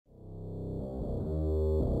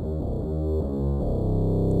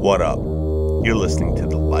What up? You're listening to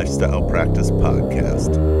the Lifestyle Practice Podcast.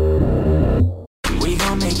 We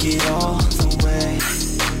gon' make it all the way.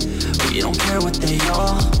 We don't care what they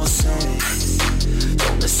all will say.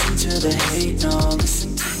 Don't listen to the hate, no.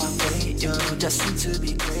 Listen to my weight, you're destined to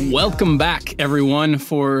be great. Welcome back, everyone,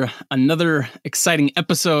 for another exciting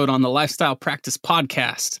episode on the Lifestyle Practice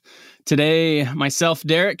Podcast. Today, myself,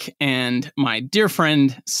 Derek, and my dear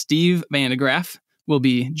friend, Steve Vandegraff, will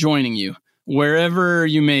be joining you. Wherever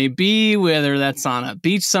you may be, whether that's on a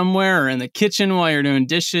beach somewhere or in the kitchen while you're doing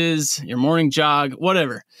dishes, your morning jog,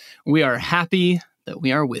 whatever, we are happy that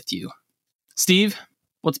we are with you. Steve,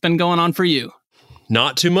 what's been going on for you?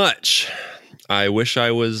 Not too much. I wish I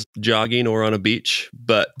was jogging or on a beach,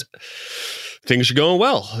 but things are going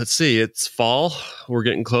well. Let's see. It's fall. We're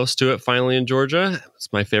getting close to it finally in Georgia.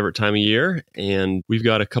 It's my favorite time of year, and we've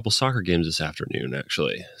got a couple soccer games this afternoon,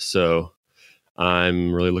 actually. So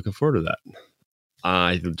I'm really looking forward to that.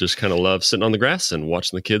 I just kind of love sitting on the grass and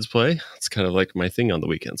watching the kids play. It's kind of like my thing on the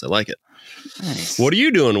weekends. I like it. Nice. What are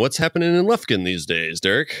you doing? What's happening in Lufkin these days,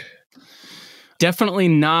 Derek? Definitely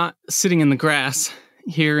not sitting in the grass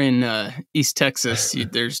here in East Texas.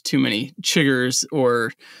 There's too many chiggers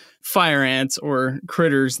or fire ants or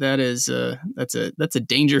critters. That's a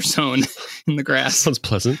danger zone in the grass. Sounds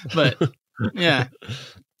pleasant. But yeah.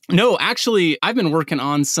 No, actually, I've been working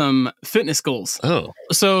on some fitness goals. Oh.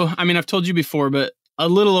 So, I mean, I've told you before, but a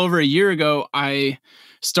little over a year ago, I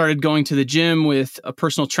started going to the gym with a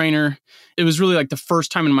personal trainer. It was really like the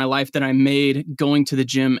first time in my life that I made going to the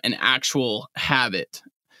gym an actual habit.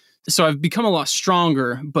 So I've become a lot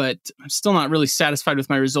stronger, but I'm still not really satisfied with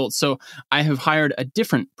my results. So I have hired a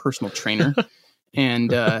different personal trainer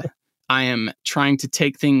and I am trying to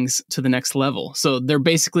take things to the next level. So they're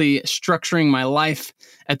basically structuring my life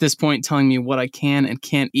at this point, telling me what I can and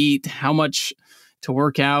can't eat, how much to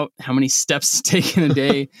work out, how many steps to take in a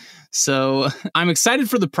day. So I'm excited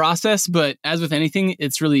for the process, but as with anything,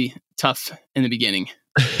 it's really tough in the beginning.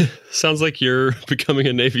 Sounds like you're becoming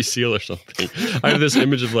a Navy SEAL or something. I have this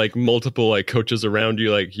image of like multiple like coaches around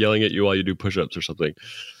you, like yelling at you while you do push-ups or something.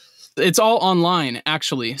 It's all online,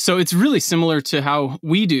 actually. So it's really similar to how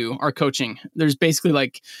we do our coaching. There's basically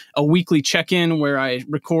like a weekly check-in where I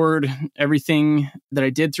record everything that I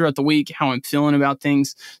did throughout the week, how I'm feeling about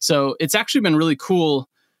things. So it's actually been really cool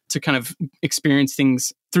to kind of experience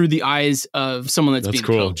things through the eyes of someone that's being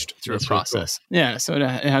cool. coached through That's a process. Really cool. Yeah, so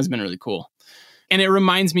it has been really cool. And it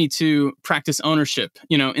reminds me to practice ownership.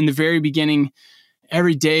 You know, in the very beginning,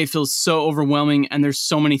 every day feels so overwhelming and there's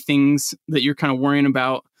so many things that you're kind of worrying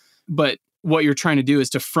about. But what you're trying to do is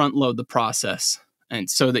to front load the process. And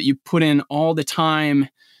so that you put in all the time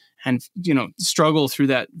and, you know, struggle through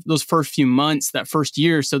those first few months, that first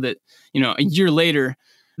year, so that, you know, a year later,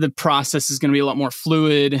 the process is going to be a lot more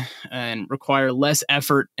fluid and require less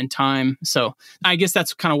effort and time. So I guess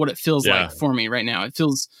that's kind of what it feels like for me right now. It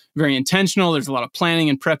feels very intentional. There's a lot of planning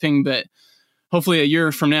and prepping, but hopefully a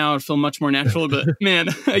year from now, it'll feel much more natural. But man,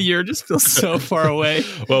 a year just feels so far away.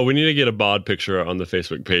 Well, we need to get a bod picture on the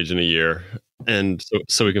Facebook page in a year, and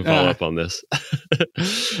so we can follow up on this.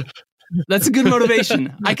 That's a good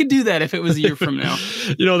motivation. I could do that if it was a year from now.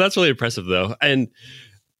 You know, that's really impressive, though. And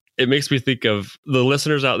it makes me think of the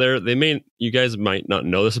listeners out there. You guys might not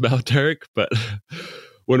know this about Derek, but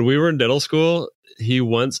when we were in dental school, he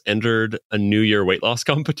once entered a New Year weight loss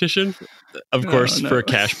competition, of course, for a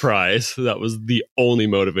cash prize. That was the only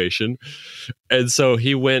motivation. And so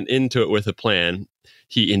he went into it with a plan.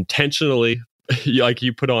 He intentionally,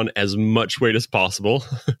 he put on as much weight as possible,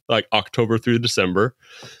 like October through December,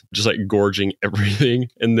 just like gorging everything.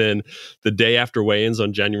 And then the day after weigh-ins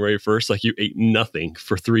on January 1st, like you ate nothing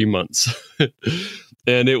for 3 months.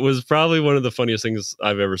 And it was probably one of the funniest things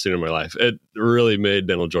I've ever seen in my life. It really made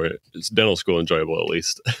dental school enjoyable, at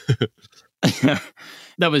least.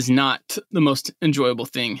 That was not the most enjoyable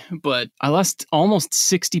thing, but I lost almost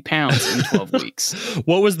 60 pounds in 12 weeks.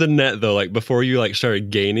 What was the net, though? Like before you like started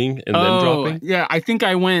gaining and then dropping? Yeah, I think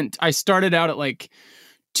I started out at like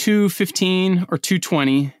 215 or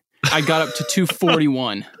 220. I got up to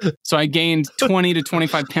 241. So I gained 20 to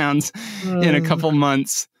 25 pounds in a couple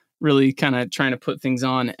months, really kind of trying to put things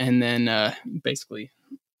on. And then basically,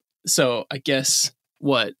 so I guess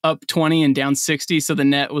up 20 and down 60. So the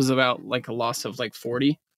net was about like a loss of like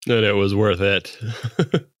 40. And it was worth it.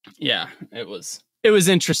 Yeah, it was. It was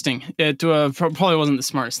interesting. It probably wasn't the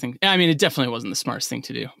smartest thing. I mean, it definitely wasn't the smartest thing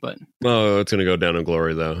to do, but. Oh, it's going to go down in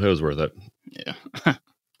glory, though. It was worth it. Yeah.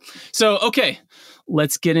 So, okay,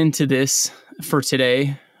 let's get into this for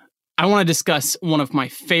today. I want to discuss one of my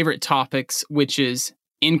favorite topics, which is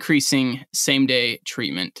increasing same-day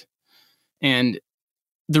treatment. And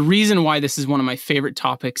The reason why this is one of my favorite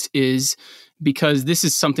topics is because this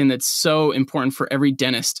is something that's so important for every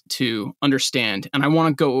dentist to understand. And I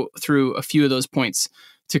want to go through a few of those points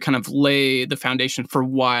to kind of lay the foundation for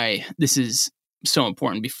why this is so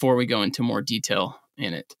important before we go into more detail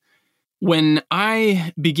in it. When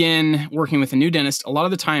I begin working with a new dentist, a lot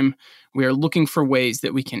of the time we are looking for ways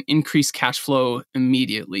that we can increase cash flow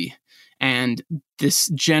immediately. And this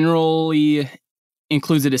generally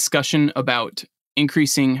includes a discussion about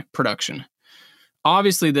increasing production.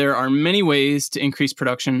 Obviously, there are many ways to increase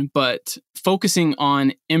production, but focusing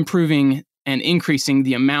on improving and increasing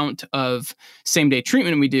the amount of same-day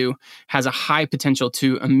treatment we do has a high potential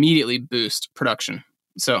to immediately boost production.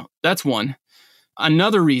 So that's one.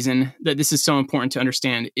 Another reason that this is so important to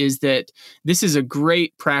understand is that this is a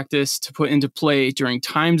great practice to put into play during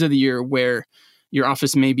times of the year where your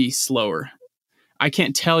office may be slower. I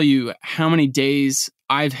can't tell you how many days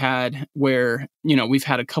I've had where, we've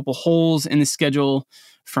had a couple holes in the schedule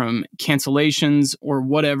from cancellations or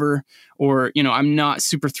whatever, or, I'm not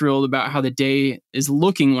super thrilled about how the day is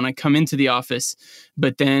looking when I come into the office,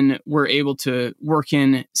 but then we're able to work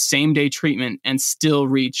in same day treatment and still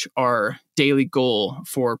reach our daily goal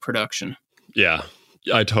for production. Yeah,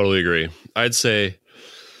 I totally agree. I'd say,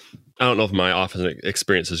 I don't know if my office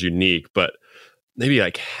experience is unique, but maybe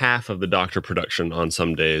like half of the doctor production on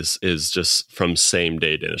some days is just from same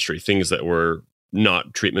day dentistry, things that were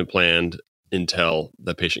not treatment planned until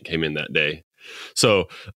the patient came in that day. So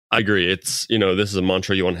I agree. It's, this is a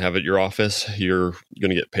mantra you want to have at your office. You're going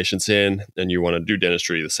to get patients in and you want to do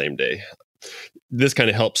dentistry the same day. This kind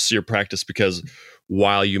of helps your practice because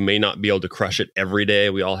while you may not be able to crush it every day,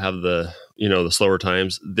 we all have the slower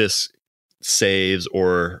times. This saves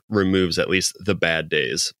or removes at least the bad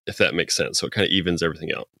days, if that makes sense. So it kind of evens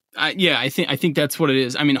everything out. I think that's what it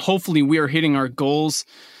is. I mean, hopefully we are hitting our goals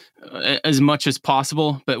as much as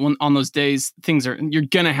possible, but on those days, you're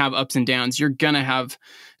going to have ups and downs. You're going to have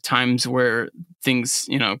times where things,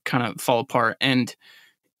 kind of fall apart. And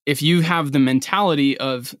if you have the mentality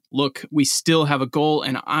of, look, we still have a goal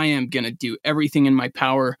and I am going to do everything in my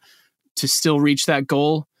power to still reach that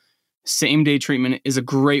goal, same day treatment is a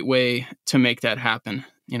great way to make that happen.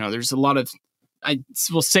 There's a lot of, I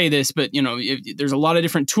will say this, but there's a lot of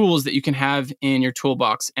different tools that you can have in your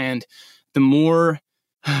toolbox. And the more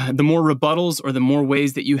rebuttals or the more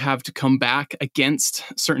ways that you have to come back against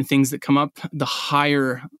certain things that come up, the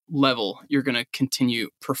higher level you're going to continue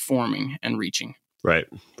performing and reaching. Right.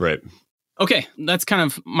 Okay. That's kind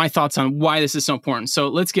of my thoughts on why this is so important. So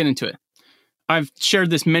let's get into it. I've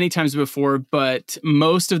shared this many times before, but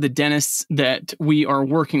most of the dentists that we are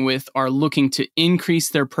working with are looking to increase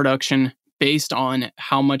their production based on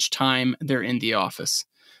how much time they're in the office.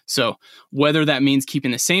 So whether that means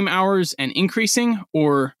keeping the same hours and increasing,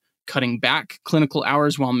 or cutting back clinical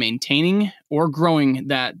hours while maintaining or growing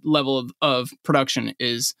that level of production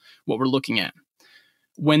is what we're looking at.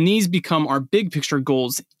 When these become our big picture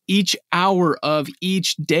goals, each hour of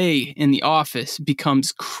each day in the office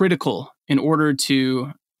becomes critical in order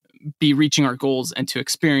to be reaching our goals and to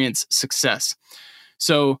experience success.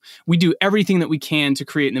 So we do everything that we can to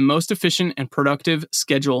create the most efficient and productive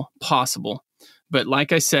schedule possible. But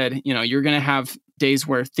like I said, you're going to have days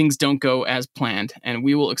where things don't go as planned, and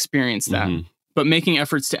we will experience that. Mm-hmm. But making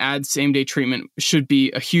efforts to add same-day treatment should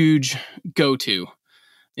be a huge go-to.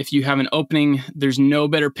 If you have an opening, there's no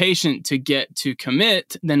better patient to get to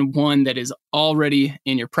commit than one that is already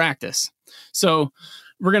in your practice. So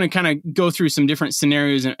we're going to kind of go through some different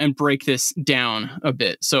scenarios and break this down a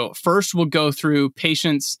bit. So first, we'll go through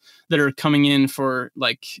patients that are coming in for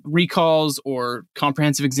like recalls or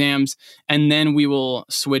comprehensive exams, and then we will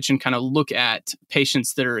switch and kind of look at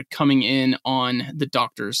patients that are coming in on the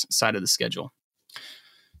doctor's side of the schedule.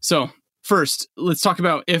 So first, let's talk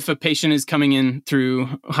about if a patient is coming in through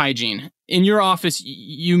hygiene. In your office,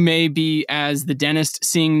 you may be, as the dentist,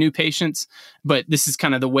 seeing new patients, but this is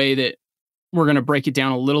kind of the way that we're going to break it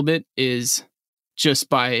down a little bit, is just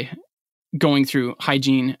by going through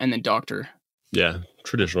hygiene and then doctor. Yeah,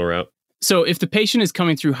 traditional route. So if the patient is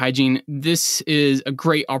coming through hygiene, this is a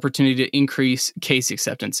great opportunity to increase case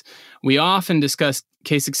acceptance. We often discuss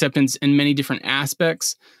case acceptance in many different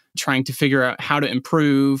aspects, trying to figure out how to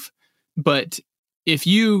improve. But if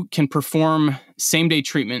you can perform same-day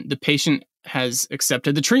treatment, the patient has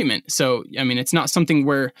accepted the treatment. So, I mean, it's not something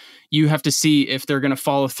where you have to see if they're going to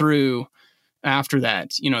follow through after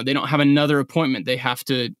that. They don't have another appointment they have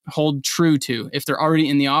to hold true to. If they're already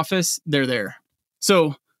in the office, they're there.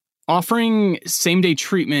 So offering same-day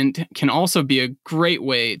treatment can also be a great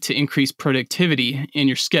way to increase productivity in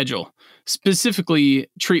your schedule,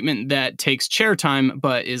 specifically treatment that takes chair time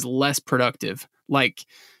but is less productive. like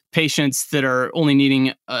patients that are only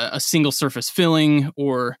needing a single surface filling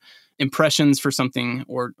or impressions for something,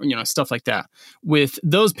 or stuff like that. With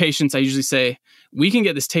those patients, I usually say, we can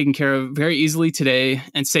get this taken care of very easily today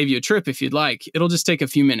and save you a trip if you'd like. It'll just take a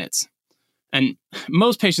few minutes. And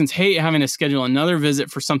most patients hate having to schedule another visit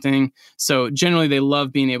for something. So generally they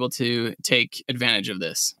love being able to take advantage of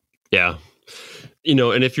this. Yeah.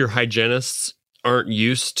 And if your hygienists aren't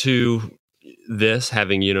used to this,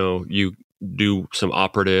 having, you do some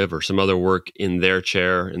operative or some other work in their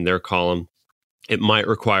chair, in their column, it might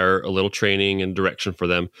require a little training and direction for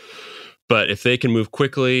them. But if they can move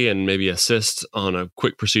quickly and maybe assist on a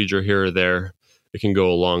quick procedure here or there, it can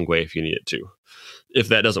go a long way if you need it to. If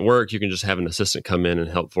that doesn't work, you can just have an assistant come in and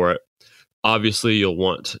help for it. Obviously, you'll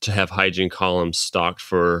want to have hygiene columns stocked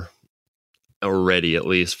for already, at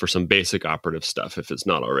least for some basic operative stuff if it's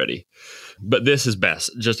not already. But this is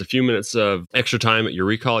best. Just a few minutes of extra time at your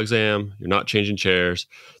recall exam. You're not changing chairs.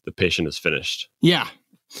 The patient is finished. Yeah.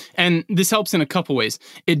 And this helps in a couple ways.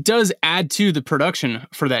 It does add to the production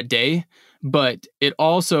for that day, but it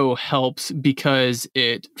also helps because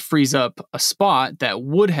it frees up a spot that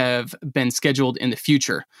would have been scheduled in the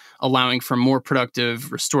future, allowing for more productive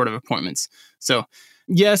restorative appointments. So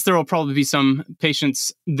yes, there will probably be some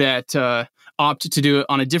patients that opt to do it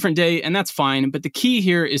on a different day, and that's fine. But the key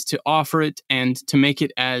here is to offer it and to make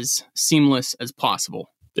it as seamless as possible.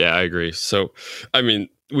 Yeah, I agree. So,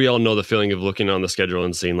 we all know the feeling of looking on the schedule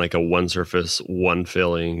and seeing like a one surface, one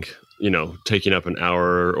filling, taking up an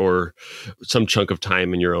hour or some chunk of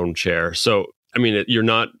time in your own chair. So, you're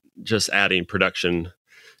not just adding production,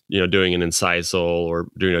 doing an incisal or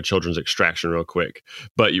doing a children's extraction real quick,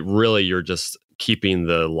 but you're just keeping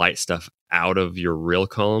the light stuff out of your real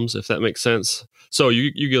columns, if that makes sense. So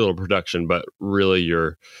you get a little production, but really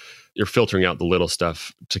you're filtering out the little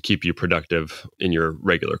stuff to keep you productive in your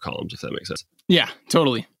regular columns, if that makes sense. Yeah,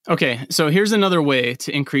 totally. Okay, so here's another way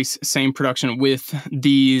to increase same production with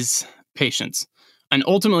these patients. And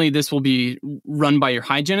ultimately, this will be run by your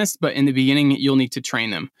hygienist, but in the beginning, you'll need to train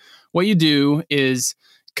them. What you do is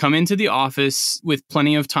come into the office with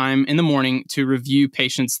plenty of time in the morning to review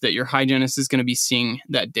patients that your hygienist is going to be seeing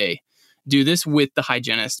that day. Do this with the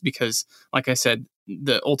hygienist because, like I said,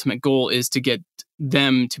 the ultimate goal is to get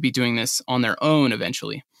them to be doing this on their own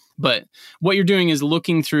eventually. But what you're doing is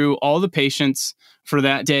looking through all the patients for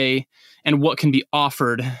that day and what can be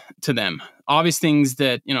offered to them. Obvious things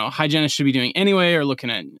that, hygienists should be doing anyway, or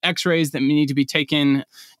looking at x-rays that need to be taken,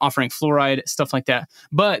 offering fluoride, stuff like that.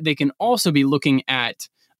 But they can also be looking at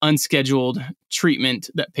unscheduled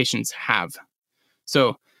treatment that patients have.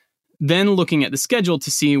 So then looking at the schedule to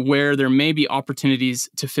see where there may be opportunities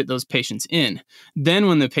to fit those patients in. Then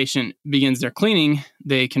when the patient begins their cleaning,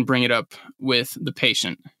 they can bring it up with the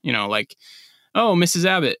patient, like, oh, Mrs.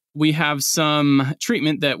 Abbott, we have some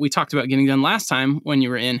treatment that we talked about getting done last time when you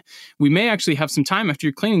were in. We may actually have some time after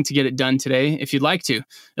your cleaning to get it done today if you'd like to.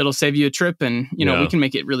 It'll save you a trip and, we can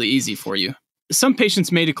make it really easy for you. Some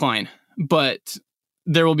patients may decline, but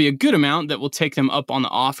there will be a good amount that will take them up on the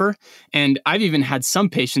offer. And I've even had some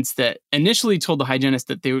patients that initially told the hygienist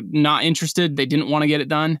that they were not interested. They didn't want to get it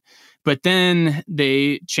done. But then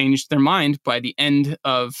they changed their mind by the end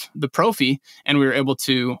of the prophy, and we were able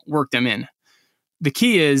to work them in. The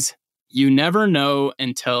key is you never know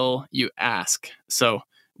until you ask. So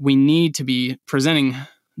we need to be presenting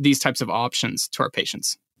these types of options to our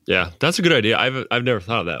patients. Yeah, that's a good idea. I've never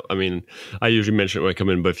thought of that. I usually mention it when I come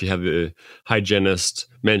in, but if you have the hygienist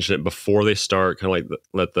mention it before they start, kind of like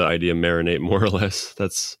let the idea marinate more or less.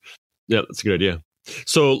 That's a good idea.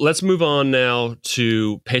 So let's move on now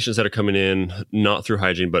to patients that are coming in, not through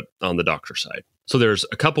hygiene, but on the doctor side. So there's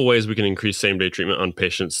a couple ways we can increase same-day treatment on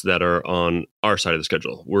patients that are on our side of the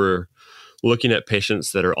schedule. We're looking at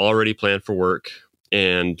patients that are already planned for work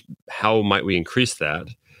and how might we increase that,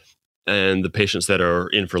 and the patients that are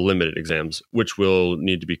in for limited exams, which will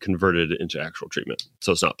need to be converted into actual treatment.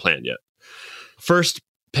 So it's not planned yet. First,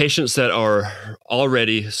 patients that are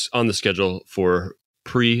already on the schedule for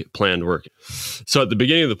pre-planned work. So at the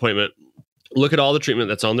beginning of the appointment, look at all the treatment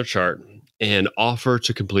that's on their chart and offer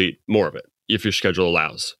to complete more of it if your schedule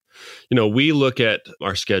allows. We look at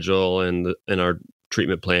our schedule and our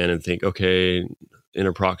treatment plan and think, okay,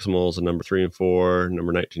 interproximals and number 3 and 4,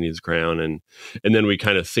 number 19 needs a crown, and then we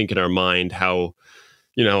kind of think in our mind how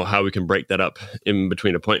we can break that up in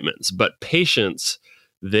between appointments. But patients,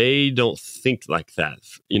 they don't think like that.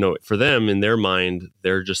 For them, in their mind,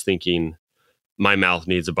 they're just thinking, my mouth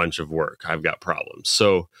needs a bunch of work. I've got problems.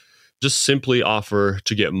 So just simply offer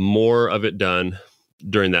to get more of it done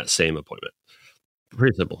during that same appointment.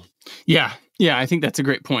 Pretty simple. Yeah, I think that's a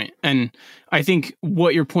great point. And I think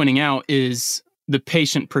what you're pointing out is the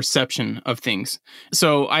patient perception of things.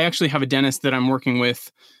 So I actually have a dentist that I'm working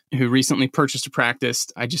with who recently purchased a practice.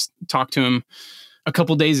 I just talked to him a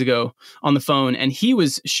couple days ago on the phone, and he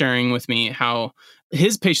was sharing with me how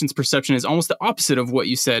his patient's perception is almost the opposite of what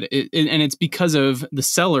you said. And it's because of the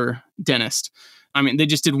seller dentist. I mean, they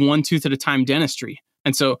just did one tooth at a time dentistry.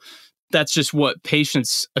 And so that's just what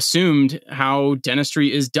patients assumed how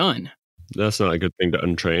dentistry is done. That's not a good thing to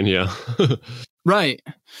untrain. Yeah. Right.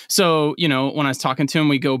 So, when I was talking to him,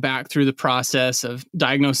 we go back through the process of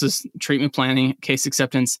diagnosis, treatment planning, case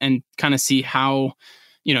acceptance, and kind of see how,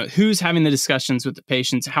 who's having the discussions with the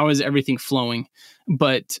patients, how is everything flowing.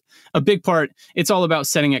 But a big part, it's all about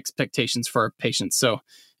setting expectations for our patients. So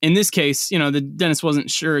in this case, the dentist wasn't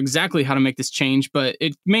sure exactly how to make this change, but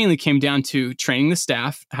it mainly came down to training the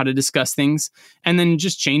staff how to discuss things, and then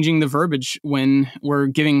just changing the verbiage when we're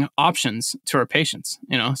giving options to our patients,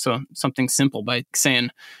 so something simple by saying,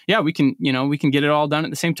 yeah, we can get it all done at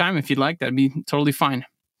the same time. If you'd like, that'd be totally fine.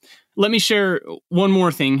 Let me share one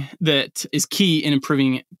more thing that is key in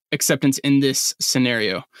improving acceptance in this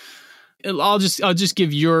scenario. I'll just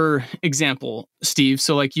give your example, Steve.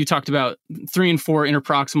 So like you talked about 3 and 4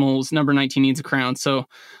 interproximals, number 19 needs a crown. So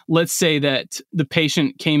let's say that the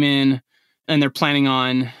patient came in and they're planning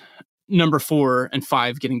on number 4 and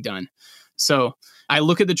 5 getting done. So I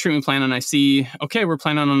look at the treatment plan and I see, okay, we're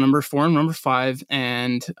planning on number 4 and number 5.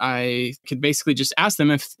 And I could basically just ask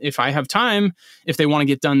them if I have time, if they want to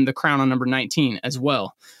get done the crown on number 19 as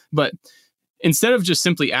well. But instead of just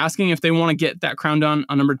simply asking if they want to get that crown done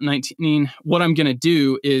on number 19, what I'm going to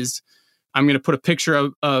do is I'm going to put a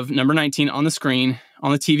picture of number 19 on the screen,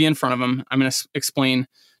 on the TV in front of them. I'm going to explain,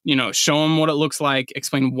 show them what it looks like,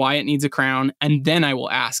 explain why it needs a crown, and then I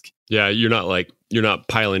will ask. Yeah, you're not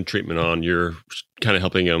piling treatment on. You're kind of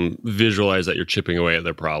helping them visualize that you're chipping away at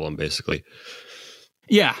their problem, basically.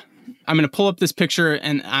 Yeah. I'm going to pull up this picture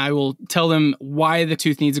and I will tell them why the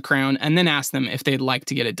tooth needs a crown and then ask them if they'd like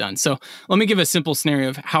to get it done. So let me give a simple scenario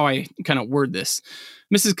of how I kind of word this.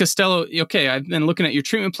 Mrs. Costello, okay, I've been looking at your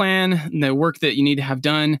treatment plan, the work that you need to have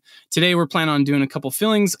done. Today, we're planning on doing a couple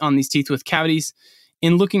fillings on these teeth with cavities.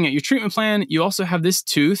 In looking at your treatment plan, you also have this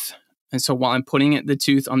tooth. And so while I'm putting the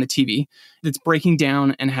tooth on the TV, it's breaking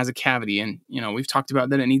down and has a cavity. And, we've talked about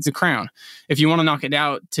that it needs a crown. If you want to knock it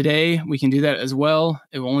out today, we can do that as well.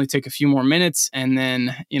 It will only take a few more minutes. And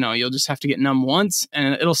then, you'll just have to get numb once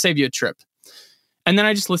and it'll save you a trip. And then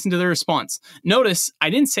I just listened to their response. Notice I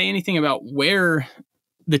didn't say anything about where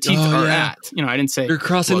the teeth are at. I didn't say, you're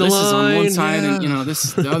crossing this the line. Is on one side and,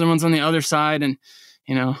 this the other one's on the other side. And,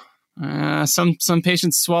 some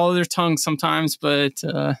patients swallow their tongue sometimes, but,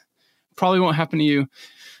 probably won't happen to you.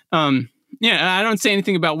 I don't say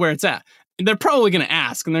anything about where it's at. They're probably going to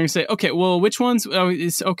ask and they're going to say, okay, well, which ones? Oh,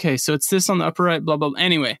 it's okay. So it's this on the upper right, blah, blah, blah.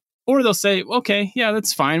 Anyway, or they'll say, okay, yeah,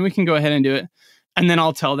 that's fine. We can go ahead and do it. And then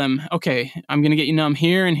I'll tell them, okay, I'm going to get you numb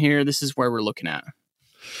here and here. This is where we're looking at.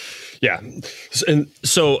 Yeah. And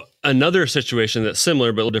so another situation that's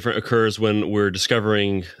similar, but a little different occurs when we're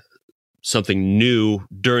discovering something new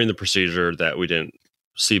during the procedure that we didn't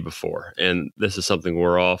see before. And this is something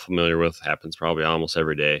we're all familiar with, happens probably almost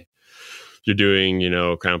every day. You're doing,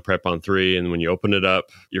 crown prep on 3, and when you open it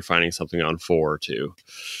up, you're finding something on 4 too.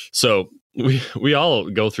 So we all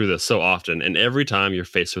go through this so often, and every time you're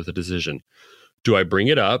faced with a decision. Do I bring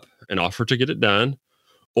it up and offer to get it done?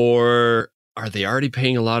 Or are they already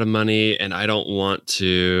paying a lot of money and I don't want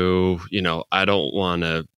to, I don't want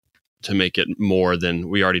to make it more than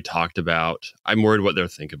we already talked about. I'm worried what they'll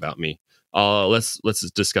think about me. Let's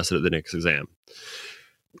discuss it at the next exam.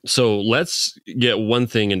 So let's get one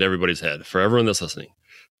thing into everybody's head for everyone that's listening.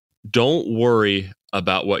 Don't worry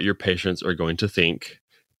about what your patients are going to think.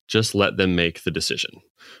 Just let them make the decision.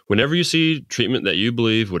 Whenever you see treatment that you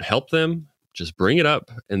believe would help them, just bring it up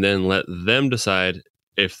and then let them decide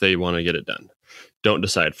if they want to get it done. Don't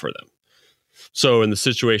decide for them. So in the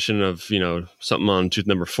situation of, something on tooth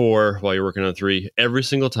number 4 while you're working on 3, every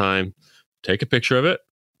single time, take a picture of it.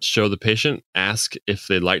 Show the patient, ask if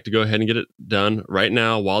they'd like to go ahead and get it done right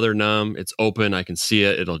now while they're numb. It's open. I can see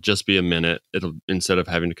it. It'll just be a minute. Instead of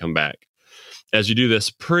having to come back. As you do this,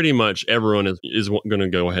 pretty much everyone is going to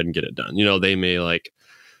go ahead and get it done. They may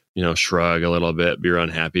shrug a little bit, be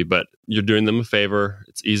unhappy, but you're doing them a favor.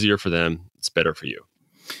 It's easier for them. It's better for you.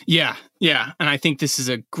 Yeah. And I think this is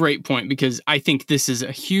a great point because I think this is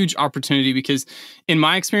a huge opportunity because in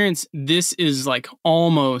my experience, this is like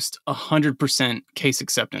almost 100% case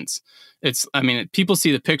acceptance. People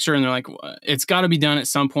see the picture and they're like, it's got to be done at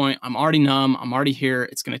some point. I'm already numb. I'm already here.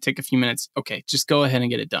 It's going to take a few minutes. Okay, just go ahead and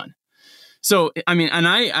get it done. So, I mean, and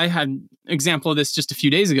I had an example of this just a few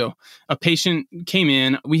days ago. A patient came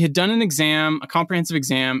in. We had done an exam, a comprehensive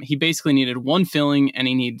exam. He basically needed one filling and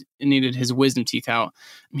he needed his wisdom teeth out.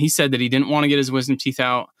 He said that he didn't want to get his wisdom teeth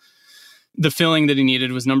out. The filling that he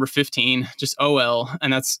needed was number 15, just OL.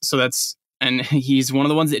 And he's one of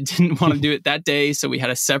the ones that didn't want to do it that day. So we had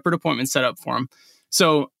a separate appointment set up for him.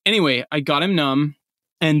 So anyway, I got him numb,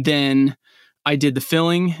 and then I did the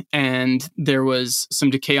filling, and there was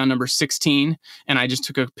some decay on number 16, and I just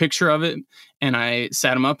took a picture of it, and I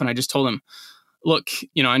sat him up, and I just told him, look,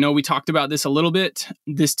 I know we talked about this a little bit.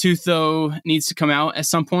 This tooth, though, needs to come out at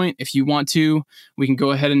some point. If you want to, we can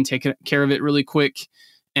go ahead and take care of it really quick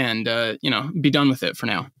and, be done with it for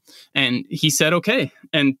now. And he said, okay.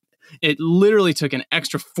 And it literally took an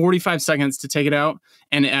extra 45 seconds to take it out,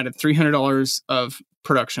 and it added $300 of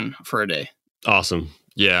production for a day. Awesome.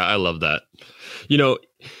 Yeah, I love that.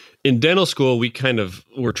 In dental school, we kind of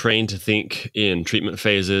were trained to think in treatment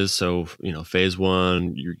phases. So, phase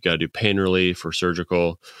 1, you got to do pain relief or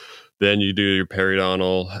surgical. Then you do your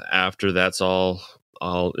periodontal. After that's all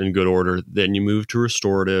in good order. Then you move to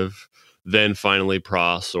restorative. Then finally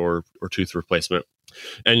pros or tooth replacement.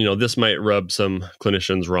 And, this might rub some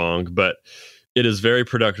clinicians wrong, but it is very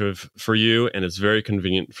productive for you, and it's very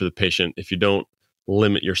convenient for the patient if you don't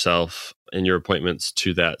limit yourself and your appointments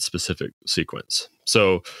to that specific sequence.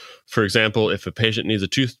 So, for example, if a patient needs a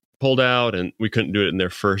tooth pulled out and we couldn't do it in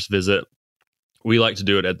their first visit, we like to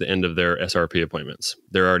do it at the end of their SRP appointments.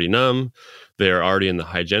 They're already numb. They're already in the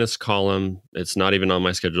hygienist column. It's not even on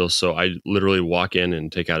my schedule. So I literally walk in and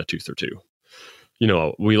take out a tooth or two.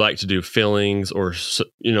 We like to do fillings or,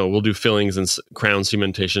 we'll do fillings and crown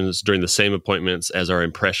cementations during the same appointments as our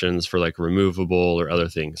impressions for like removable or other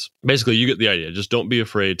things. Basically, you get the idea. Just don't be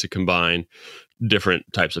afraid to combine different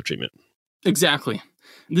types of treatment. Exactly.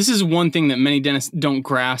 This is one thing that many dentists don't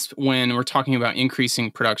grasp when we're talking about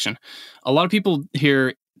increasing production. A lot of people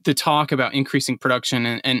hear the talk about increasing production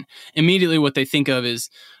and immediately what they think of is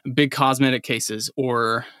big cosmetic cases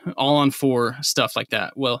or all on 4 stuff like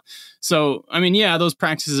that. Well, so, I mean, yeah, those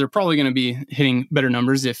practices are probably going to be hitting better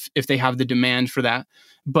numbers if they have the demand for that.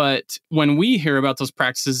 But when we hear about those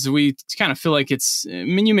practices, we kind of feel like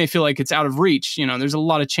you may feel like it's out of reach. There's a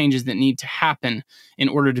lot of changes that need to happen in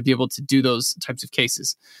order to be able to do those types of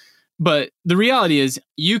cases. But the reality is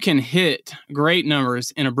you can hit great numbers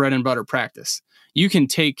in a bread and butter practice. You can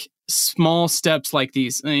take small steps like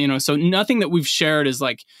these, so nothing that we've shared is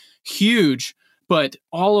like huge, but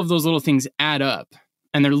all of those little things add up,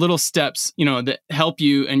 and they're little steps, that help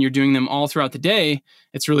you, and you're doing them all throughout the day.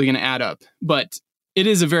 It's really going to add up, but it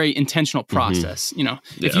is a very intentional process.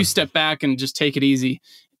 If you step back and just take it easy,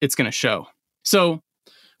 it's going to show. So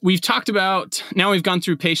we've talked about, now we've gone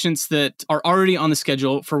through patients that are already on the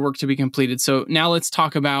schedule for work to be completed. So now let's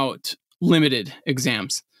talk about limited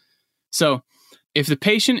exams. So if the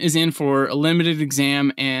patient is in for a limited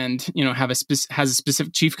exam and, has a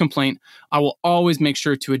specific chief complaint, I will always make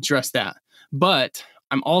sure to address that. But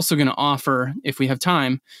I'm also going to offer, if we have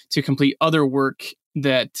time, to complete other work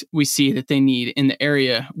that we see that they need in the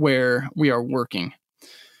area where we are working.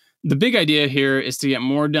 The big idea here is to get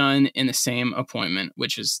more done in the same appointment,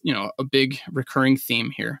 which is, a big recurring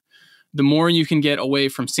theme here. The more you can get away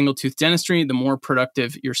from single tooth dentistry, the more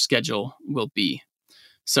productive your schedule will be.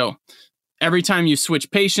 So every time you switch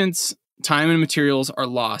patients, time and materials are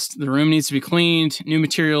lost. The room needs to be cleaned, new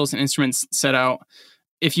materials and instruments set out.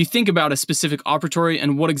 If you think about a specific operatory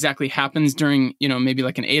and what exactly happens during, maybe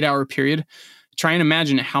like an 8-hour period, try and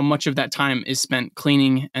imagine how much of that time is spent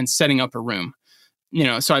cleaning and setting up a room.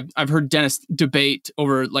 So I've heard dentists debate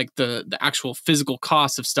over like the actual physical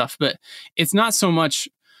cost of stuff, but it's not so much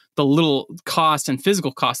the little cost and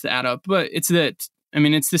physical cost that add up, but it's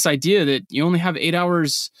this idea that you only have 8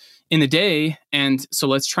 hours in the day. And so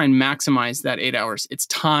let's try and maximize that 8 hours. It's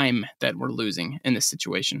time that we're losing in this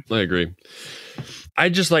situation. I agree.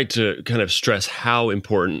 I'd just like to kind of stress how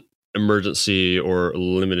important emergency or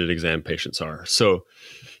limited exam patients are. So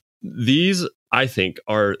these, I think,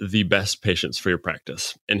 are the best patients for your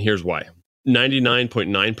practice. And here's why.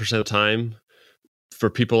 99.9% of the time for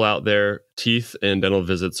people out there, teeth and dental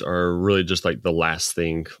visits are really just like the last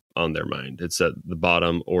thing on their mind. It's at the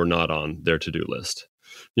bottom or not on their to-do list.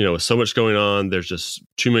 With so much going on, there's just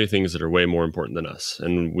too many things that are way more important than us.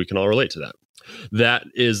 And we can all relate to that. That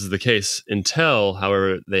is the case until,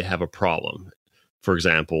 however, they have a problem. For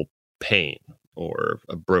example, pain or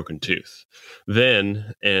a broken tooth.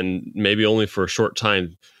 Then, and maybe only for a short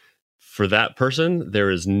time, for that person, there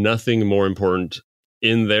is nothing more important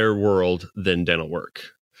in their world than dental work.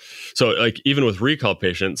 So like even with recall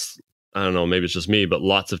patients, I don't know, maybe it's just me, but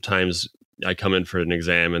lots of times, I come in for an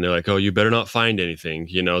exam and they're like, "Oh, you better not find anything."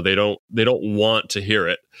 You know, they don't want to hear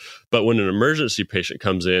it. But when an emergency patient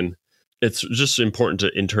comes in, it's just important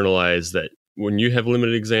to internalize that when you have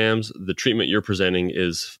limited exams, the treatment you're presenting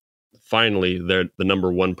is finally the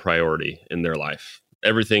number one priority in their life.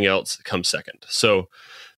 Everything else comes second. So,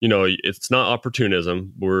 you know, it's not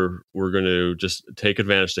opportunism. We're going to just take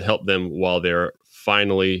advantage to help them while they're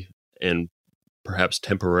finally and perhaps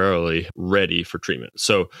temporarily ready for treatment.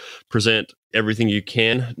 So present everything you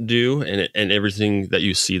can do and everything that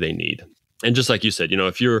you see they need. And just like you said, you know,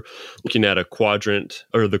 if you're looking at a quadrant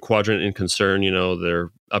or the quadrant in concern, you know, their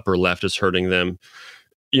upper left is hurting them,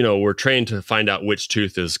 you know, we're trained to find out which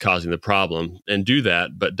tooth is causing the problem and do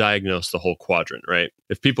that, but diagnose the whole quadrant, right?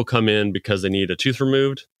 If people come in because they need a tooth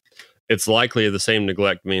removed, it's likely the same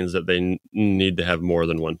neglect means that they need to have more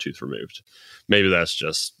than one tooth removed. Maybe that's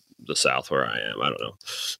just the South where I am. I don't know.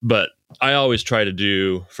 But I always try to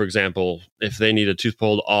do, for example, if they need a tooth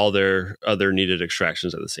pulled, all their other needed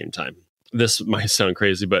extractions at the same time. This might sound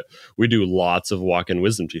crazy, but we do lots of walk-in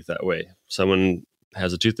wisdom teeth that way. Someone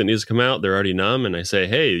has a tooth that needs to come out, they're already numb, and I say,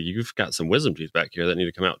 "Hey, you've got some wisdom teeth back here that need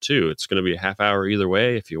to come out too. It's going to be a half hour either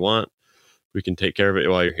way. If you want, we can take care of it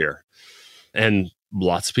while you're here." And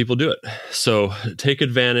lots of people do it. So take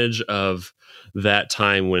advantage of that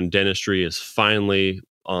time when dentistry is finally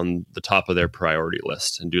on the top of their priority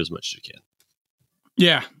list and do as much as you can.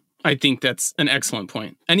 Yeah, I think that's an excellent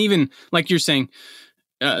point. And even like you're saying,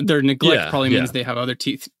 their neglect probably means they have other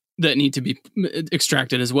teeth that need to be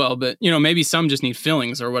extracted as well. But, you know, maybe some just need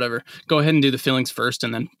fillings or whatever. Go ahead and do the fillings first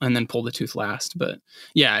and then pull the tooth last. But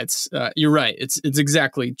yeah, it's you're right. It's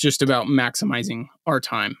exactly just about maximizing our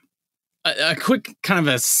time. A quick kind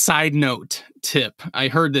of a side note tip. I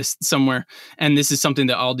heard this somewhere, and this is something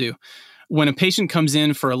that I'll do. When a patient comes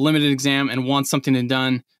in for a limited exam and wants something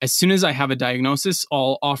done, as soon as I have a diagnosis,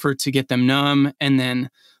 I'll offer to get them numb and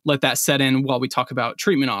then let that set in while we talk about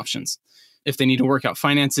treatment options. If they need to work out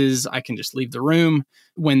finances, I can just leave the room.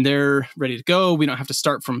 When they're ready to go, we don't have to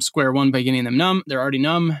start from square one by getting them numb. They're already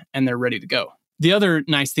numb and they're ready to go. The other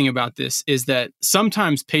nice thing about this is that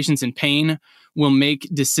sometimes patients in pain will make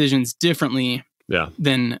decisions differently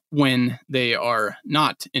than when they are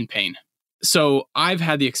not in pain. So I've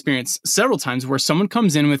had the experience several times where someone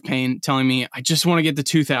comes in with pain telling me, "I just want to get the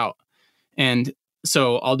tooth out." And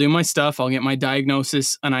so I'll do my stuff, I'll get my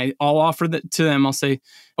diagnosis, and I'll offer that to them. I'll say,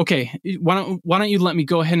 "Okay, why don't you let me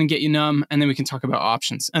go ahead and get you numb, and then we can talk about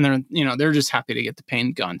options." And they're just happy to get the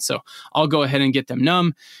pain gone. So I'll go ahead and get them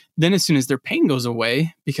numb. Then as soon as their pain goes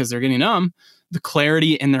away, because they're getting numb, the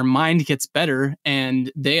clarity in their mind gets better, and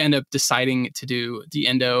they end up deciding to do the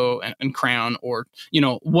endo and crown or,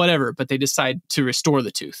 whatever, but they decide to restore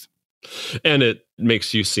the tooth. And it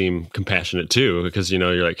makes you seem compassionate too, because,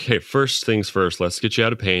 you're like, "Hey, first things first, let's get you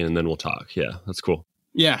out of pain and then we'll talk." Yeah, that's cool.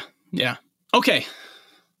 Yeah. Okay.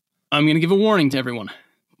 I'm going to give a warning to everyone.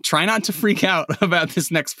 Try not to freak out about this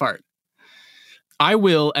next part. I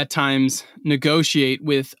will at times negotiate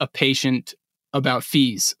with a patient about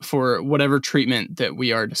fees for whatever treatment that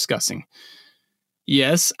we are discussing.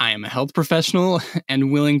 Yes, I am a health professional and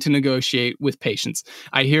willing to negotiate with patients.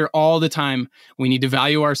 I hear all the time, we need to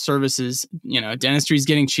value our services, dentistry is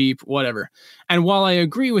getting cheap, whatever. And while I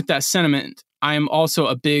agree with that sentiment, I am also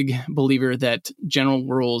a big believer that general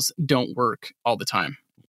rules don't work all the time.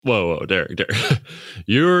 Whoa, Derek.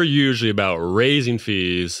 You're usually about raising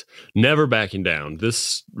fees, never backing down.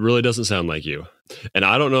 This really doesn't sound like you. And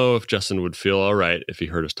I don't know if Justin would feel all right if he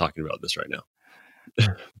heard us talking about this right now.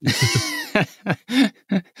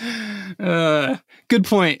 Good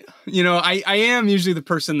point. I am usually the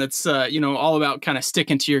person that's, all about kind of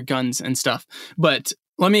sticking to your guns and stuff. But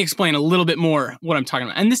let me explain a little bit more what I'm talking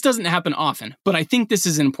about. And this doesn't happen often, but I think this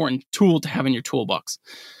is an important tool to have in your toolbox.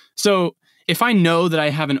 So if I know that I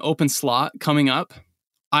have an open slot coming up,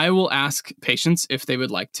 I will ask patients if they would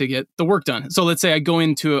like to get the work done. So let's say I go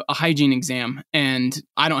into a hygiene exam and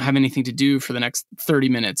I don't have anything to do for the next 30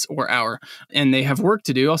 minutes or hour, and they have work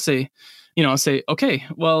to do. I'll say, okay,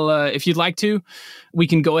 well, if you'd like to, we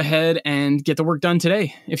can go ahead and get the work done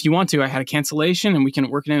today. If you want to, I had a cancellation and we can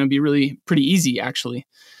work it in. It'll be really pretty easy, actually.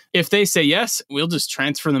 If they say yes, we'll just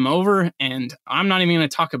transfer them over, and I'm not even going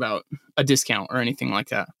to talk about a discount or anything like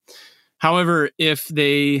that. However, if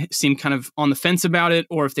they seem kind of on the fence about it,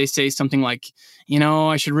 or if they say something like,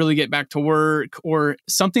 I should really get back to work, or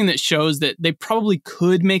something that shows that they probably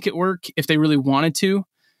could make it work if they really wanted to,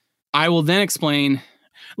 I will then explain,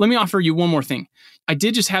 let me offer you one more thing. I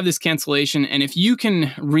did just have this cancellation, and if you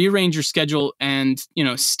can rearrange your schedule and,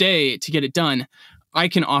 stay to get it done, I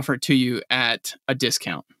can offer it to you at a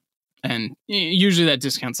discount. And usually that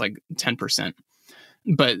discount's like 10%.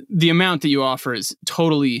 but the amount that you offer is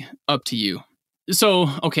totally up to you. So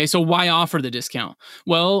why offer the discount?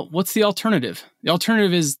 Well, what's the alternative? The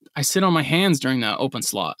alternative is I sit on my hands during that open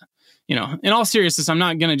slot. In all seriousness, I'm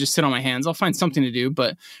not going to just sit on my hands. I'll find something to do,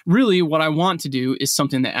 but really what I want to do is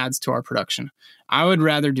something that adds to our production. I would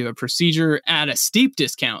rather do a procedure at a steep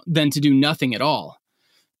discount than to do nothing at all.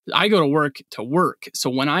 I go to work. So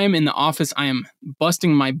when I am in the office, I am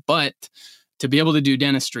busting my butt to be able to do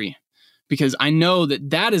dentistry, because I know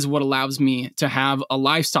that is what allows me to have a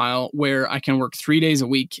lifestyle where I can work 3 days a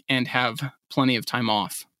week and have plenty of time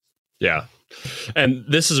off. Yeah. And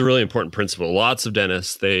this is a really important principle. Lots of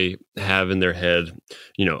dentists, they have in their head,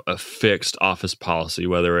 a fixed office policy,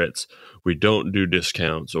 whether it's we don't do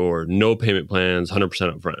discounts or no payment plans, 100%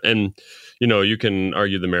 upfront. And, you can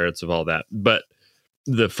argue the merits of all that. But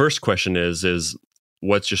the first question is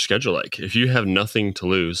what's your schedule like? If you have nothing to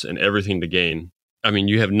lose and everything to gain,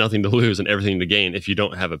 you have nothing to lose and everything to gain if you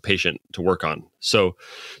don't have a patient to work on. So,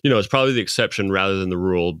 it's probably the exception rather than the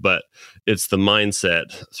rule, but it's the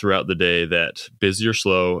mindset throughout the day that busy or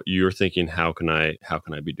slow, you're thinking, how can I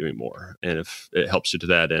be doing more? And if it helps you to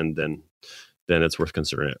that end, then it's worth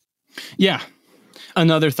considering it. Yeah.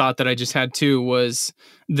 Another thought that I just had too was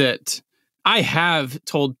that I have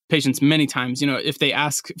told patients many times, if they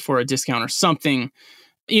ask for a discount or something,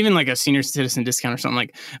 even like a senior citizen discount or something,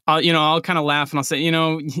 I'll kind of laugh and I'll say,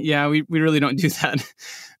 yeah, we really don't do that.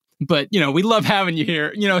 But, we love having you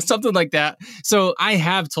here, something like that. So I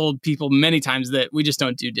have told people many times that we just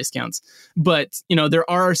don't do discounts. But, there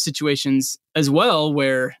are situations as well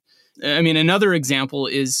where, another example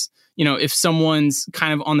is, if someone's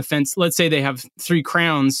kind of on the fence, let's say they have 3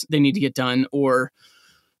 crowns they need to get done, or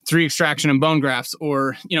 3 extraction and bone grafts,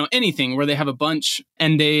 or, anything where they have a bunch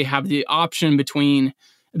and they have the option between,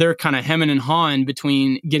 they're kind of hemming and hawing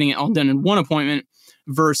between getting it all done in one appointment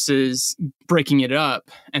versus breaking it up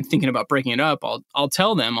and thinking about breaking it up. I'll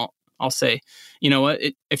tell them, I'll say,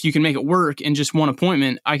 if you can make it work in just one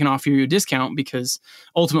appointment, I can offer you a discount, because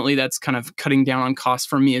ultimately that's kind of cutting down on costs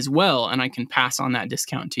for me as well. And I can pass on that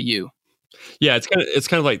discount to you. Yeah, it's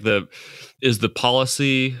kind of like is the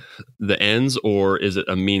policy the ends, or is it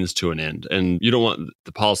a means to an end? And you don't want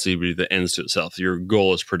the policy to be the ends to itself. Your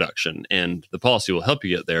goal is production, and the policy will help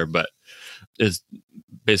you get there, but it's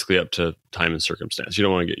basically up to time and circumstance. You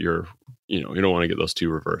don't want to get you don't want to get those two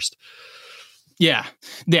reversed. Yeah.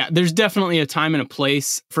 There's definitely a time and a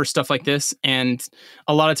place for stuff like this. And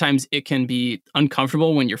a lot of times it can be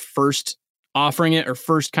uncomfortable when you're first offering it or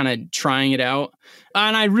first kind of trying it out.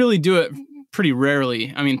 And I really do it pretty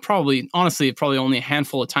rarely. Probably only a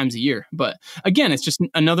handful of times a year. But again, it's just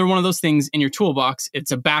another one of those things in your toolbox.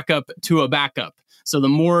 It's a backup to a backup. So the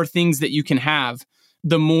more things that you can have,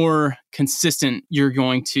 the more consistent you're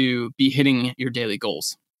going to be hitting your daily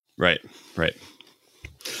goals. Right.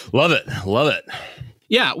 Love it.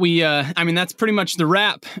 Yeah, that's pretty much the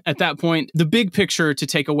wrap at that point. The big picture to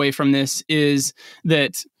take away from this is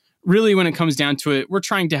that really, when it comes down to it, we're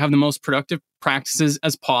trying to have the most productive practices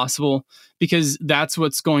as possible, because that's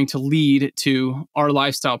what's going to lead to our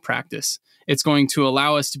lifestyle practice. It's going to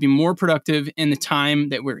allow us to be more productive in the time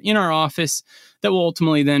that we're in our office, that will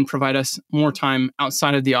ultimately then provide us more time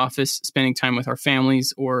outside of the office, spending time with our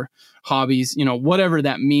families or hobbies, whatever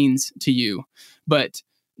that means to you. But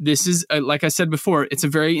this is, like I said before, it's a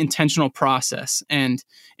very intentional process. And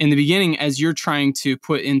in the beginning, as you're trying to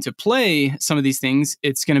put into play some of these things,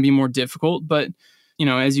 it's going to be more difficult. But,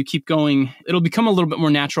 as you keep going, it'll become a little bit more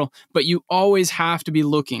natural. But you always have to be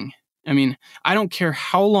looking. I don't care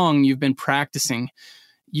how long you've been practicing.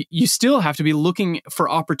 You still have to be looking for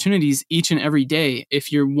opportunities each and every day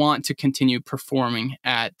if you want to continue performing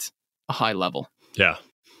at a high level. Yeah.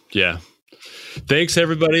 Thanks,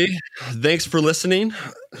 everybody. Thanks for listening.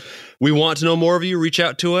 We want to know more of you. Reach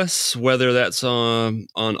out to us, whether that's on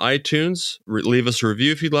iTunes. Leave us a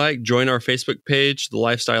review if you'd like. Join our Facebook page, The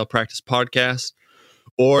Lifestyle Practice Podcast.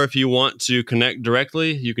 Or if you want to connect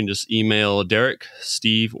directly, you can just email Derek,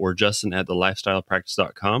 Steve, or Justin at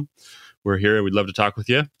thelifestylepractice.com. We're here and we'd love to talk with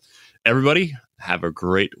you. Everybody, have a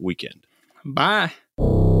great weekend. Bye.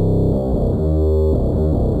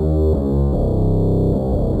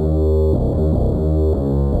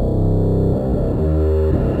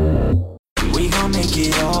 Make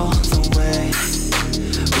it all the way.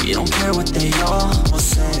 We don't care what they all will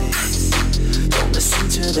say. Don't listen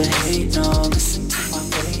to the hate, no. Listen to my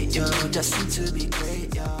fate, you're destined to be great.